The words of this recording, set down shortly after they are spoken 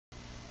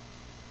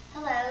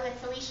Hello,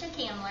 it's Alicia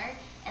Kamler,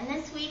 and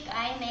this week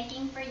I am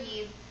making for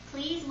you,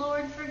 Please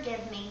Lord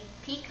Forgive Me,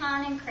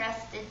 pecan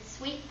encrusted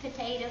sweet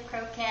potato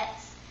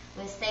croquettes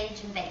with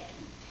sage and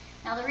bacon.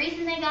 Now the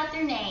reason they got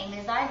their name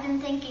is I've been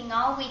thinking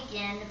all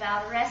weekend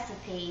about a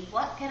recipe.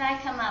 What could I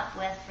come up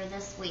with for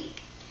this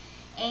week?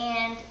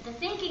 And the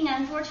thinking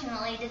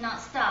unfortunately did not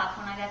stop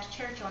when I got to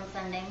church on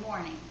Sunday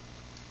morning.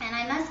 And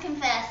I must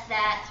confess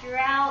that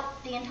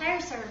throughout the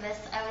entire service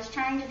I was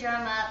trying to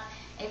drum up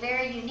a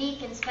very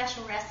unique and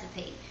special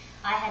recipe.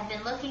 I had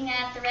been looking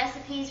at the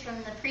recipes from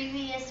the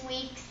previous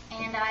weeks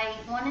and I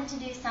wanted to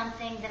do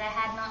something that I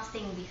had not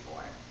seen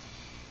before.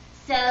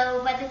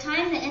 So by the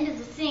time the end of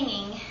the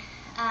singing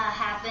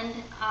happened,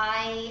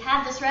 I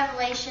had this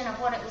revelation of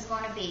what it was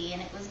going to be,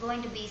 and it was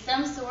going to be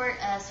some sort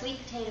of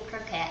sweet potato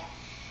croquette.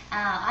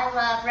 I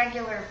love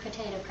regular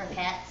potato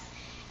croquettes,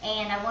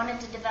 and I wanted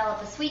to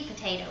develop a sweet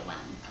potato one.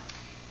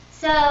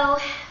 So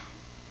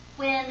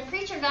when the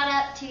preacher got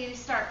up to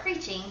start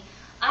preaching,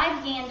 I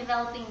began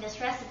developing this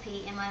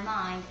recipe in my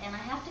mind, and I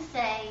have to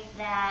say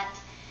that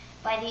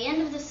by the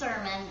end of the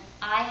sermon,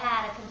 I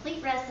had a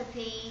complete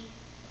recipe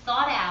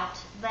thought out,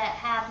 but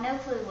have no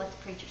clue what the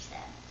preacher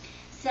said.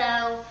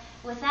 So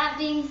with that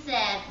being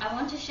said, I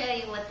want to show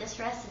you what this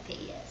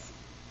recipe is.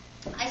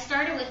 I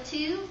started with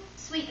 2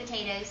 sweet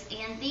potatoes,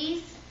 and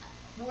these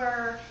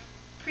were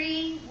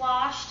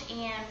pre-washed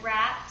and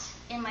wrapped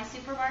in my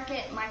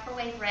supermarket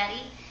microwave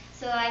ready.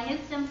 So I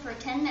nuked them for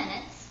 10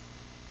 minutes.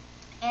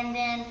 And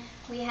then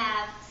we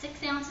have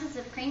 6 ounces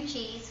of cream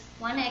cheese,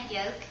 1 egg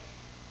yolk,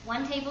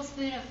 1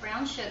 tablespoon of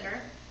brown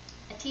sugar,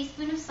 a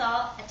teaspoon of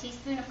salt, a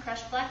teaspoon of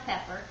crushed black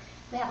pepper.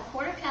 We have a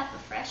 1/4 cup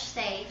of fresh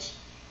sage,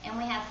 and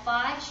we have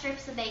 5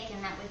 strips of bacon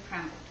that we've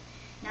crumbled.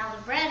 Now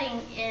the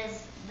breading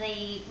is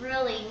the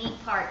really neat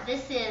part.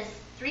 This is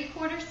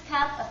 3/4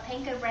 cup of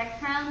panko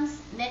breadcrumbs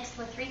mixed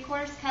with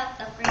 3/4 cup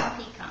of green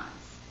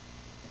pecans.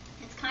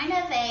 It's kind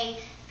of a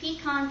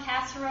pecan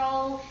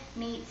casserole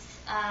meets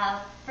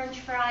French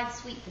fried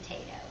sweet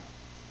potato.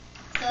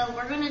 So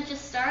we're going to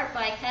just start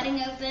by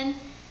cutting open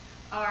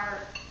our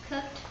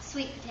cooked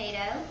sweet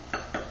potato.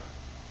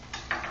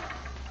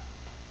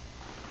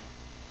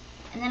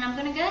 And then I'm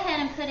going to go ahead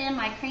and put in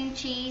my cream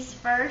cheese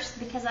first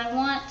because I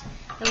want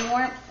the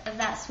warmth of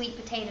that sweet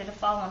potato to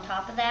fall on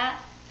top of that,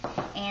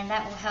 and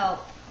that will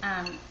help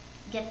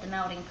get the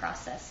melting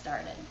process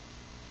started.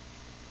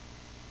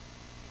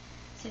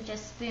 So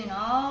just spoon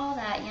all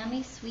that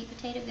yummy sweet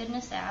potato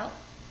goodness out.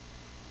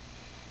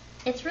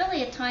 It's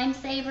really a time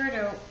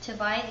saver to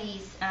buy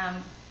these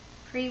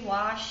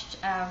pre-washed,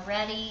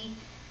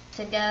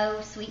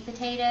 ready-to-go sweet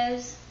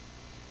potatoes,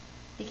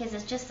 because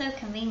it's just so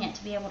convenient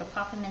to be able to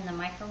pop them in the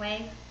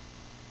microwave.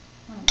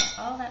 I want to get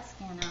all that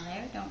skin out of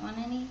there. Don't want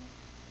any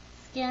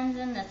skins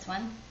in this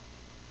one.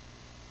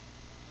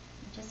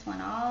 I just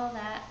want all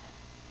that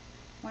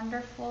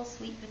wonderful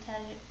sweet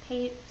potato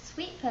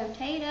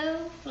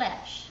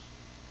flesh.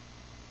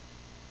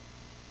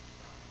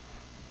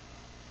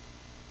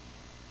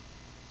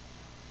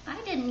 I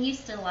didn't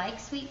used to like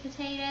sweet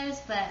potatoes,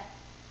 but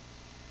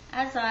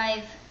as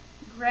I've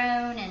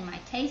grown and my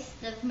tastes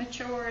have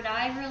matured,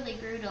 I really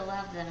grew to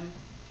love them.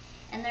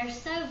 And they're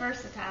so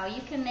versatile.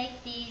 You can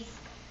make these,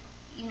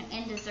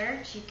 in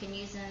desserts. You can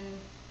use them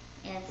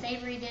in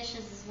savory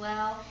dishes as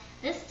well.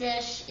 This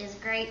dish is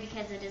great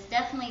because it is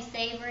definitely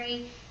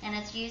savory and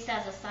it's used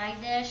as a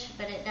side dish,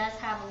 but it does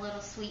have a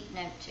little sweet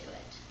note to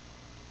it.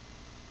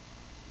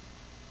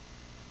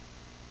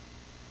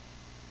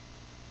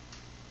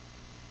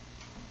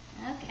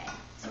 Okay,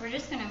 so we're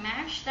just going to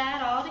mash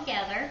that all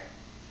together.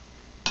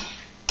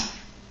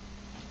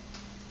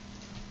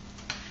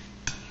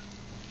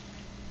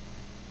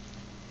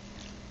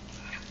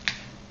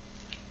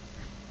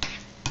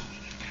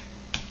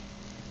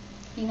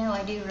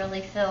 I do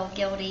really feel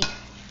guilty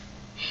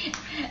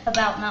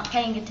about not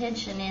paying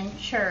attention in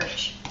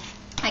church.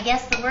 I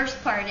guess the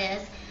worst part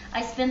is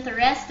I spent the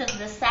rest of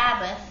the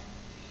Sabbath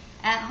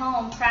at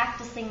home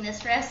practicing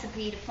this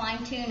recipe to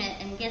fine-tune it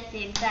and get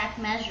the exact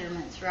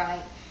measurements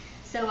right.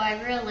 So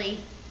I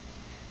really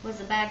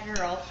was a bad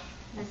girl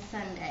this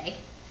Sunday.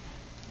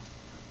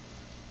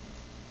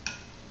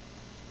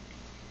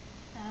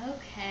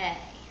 Okay.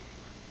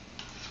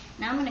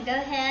 Now I'm going to go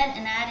ahead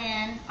and add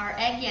in our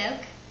egg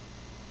yolk.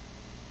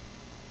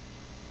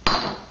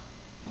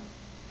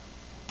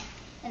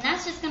 And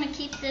that's just going to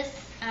keep this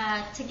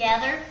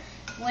together.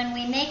 When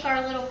we make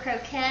our little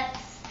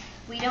croquettes,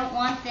 we don't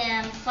want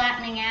them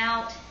flattening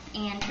out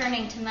and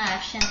turning to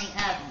mush in the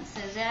oven.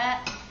 So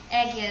that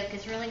egg yolk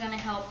is really going to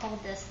help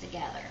hold this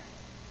together.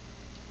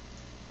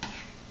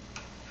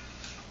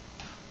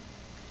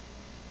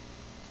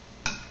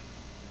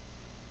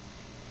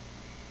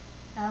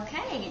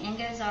 Okay, in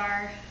goes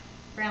our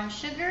brown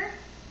sugar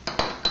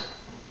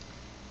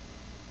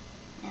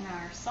and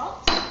our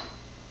salt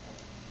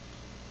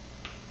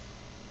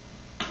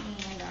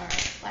and our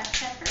black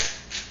pepper.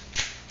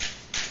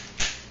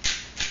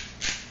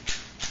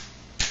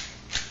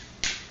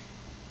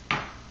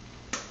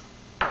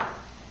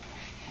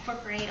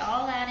 Incorporate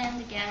all that in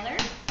together.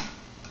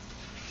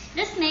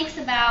 This makes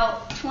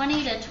about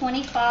 20 to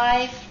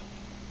 25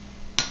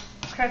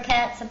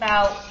 croquettes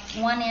about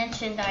 1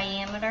 inch in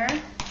diameter.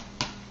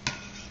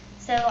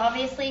 So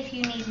obviously if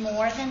you need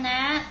more than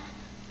that,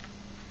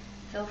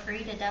 feel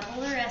free to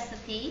double the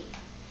recipe.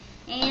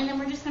 And then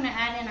we're just going to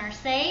add in our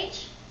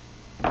sage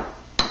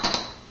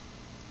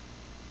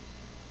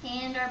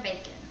and our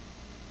bacon.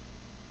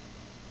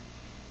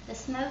 The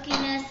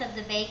smokiness of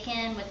the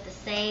bacon with the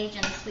sage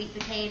and the sweet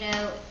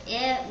potato,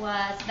 it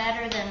was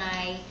better than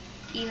I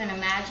even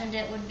imagined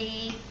it would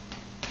be.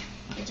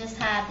 It just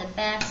had the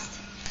best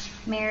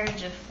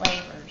marriage of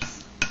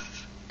flavors.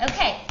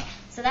 Okay,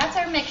 so that's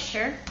our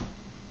mixture.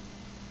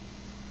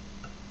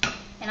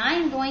 And I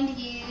am going to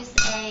use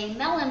a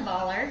melon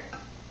baller.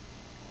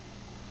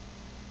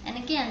 And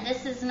again,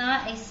 this is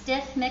not a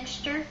stiff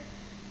mixture,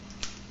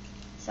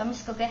 so I'm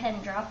just going to go ahead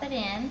and drop it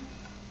in.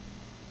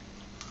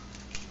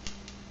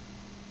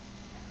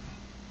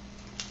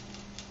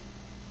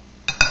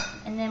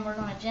 And then we're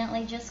going to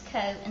gently just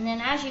coat. And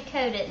then as you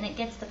coat it and it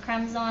gets the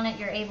crumbs on it,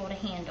 you're able to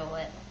handle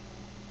it.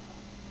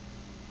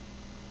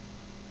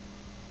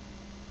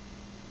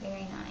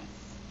 Very nice.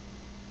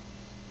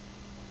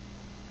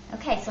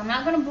 Okay, so I'm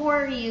not going to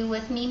bore you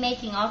with me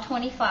making all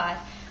 25.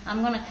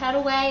 I'm going to cut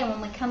away, and when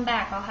we come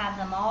back, I'll have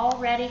them all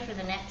ready for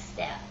the next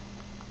step.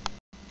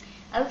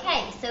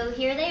 Okay, so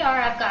here they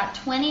are. I've got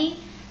 20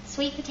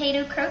 sweet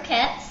potato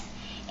croquettes,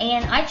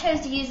 and I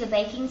chose to use a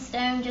baking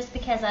stone just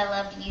because I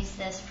love to use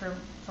this for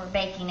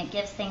baking. It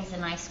gives things a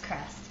nice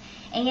crust.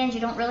 And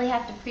you don't really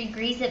have to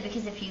pre-grease it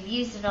because if you've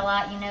used it a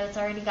lot, you know it's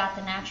already got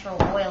the natural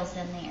oils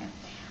in there.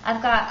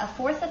 I've got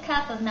 1/4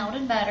 cup of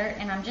melted butter,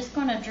 and I'm just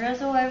going to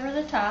drizzle over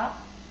the top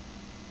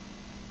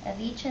of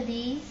each of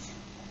these.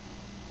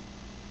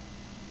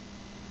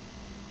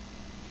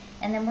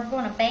 And then we're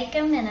going to bake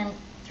them in a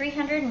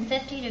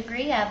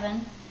 350-degree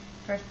oven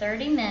for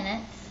 30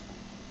 minutes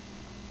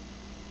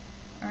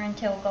or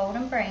until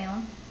golden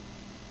brown.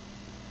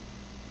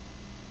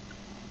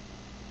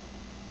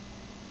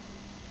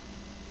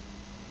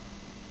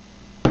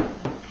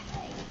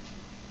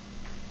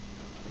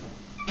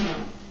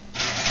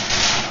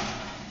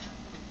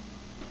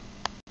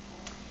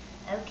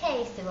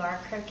 Okay, so our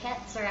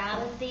croquettes are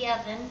out of the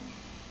oven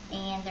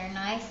and they're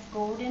nice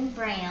golden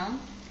brown.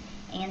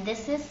 And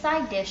this is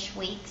side dish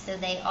week, so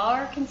they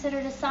are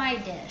considered a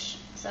side dish.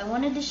 So I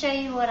wanted to show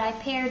you what I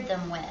paired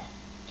them with.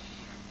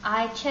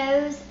 I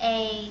chose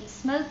a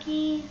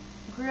smoky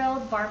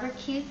grilled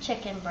barbecue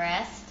chicken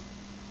breast.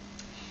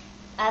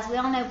 As we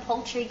all know,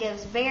 poultry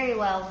goes very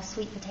well with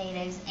sweet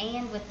potatoes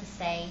and with the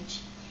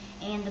sage.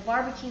 And the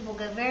barbecue will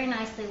go very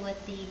nicely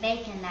with the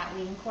bacon that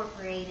we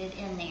incorporated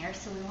in there,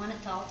 so we want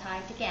it to all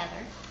tie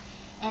together.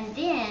 And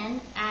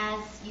then,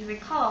 as you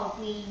recall,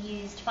 we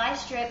used 5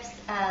 strips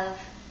of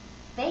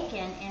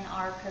bacon in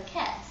our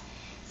croquettes.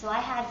 So I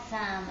had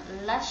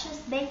some luscious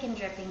bacon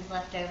drippings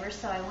left over,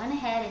 so I went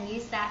ahead and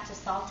used that to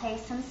saute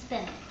some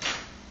spinach.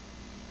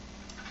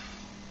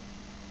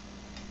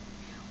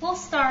 We'll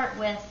start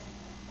with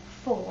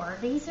 4.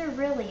 These are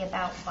really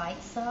about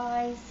bite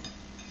size,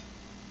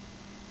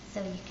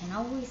 so you can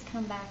always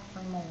come back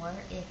for more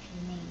if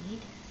you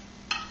need.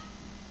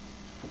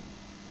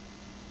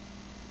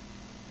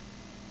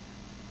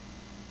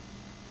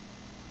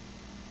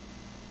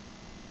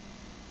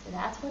 So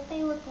that's what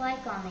they look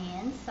like on the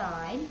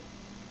inside.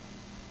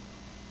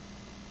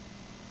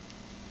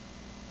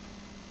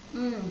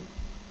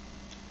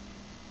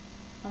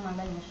 Oh my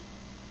goodness.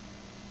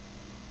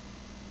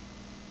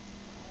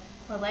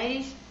 Well,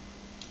 ladies,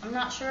 I'm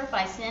not sure if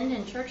I sinned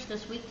in church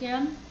this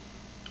weekend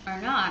or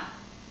not.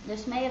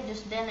 This may have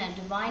just been a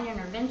divine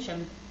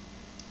intervention.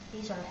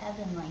 These are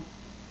heavenly.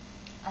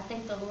 I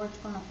think the Lord's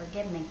going to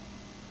forgive me.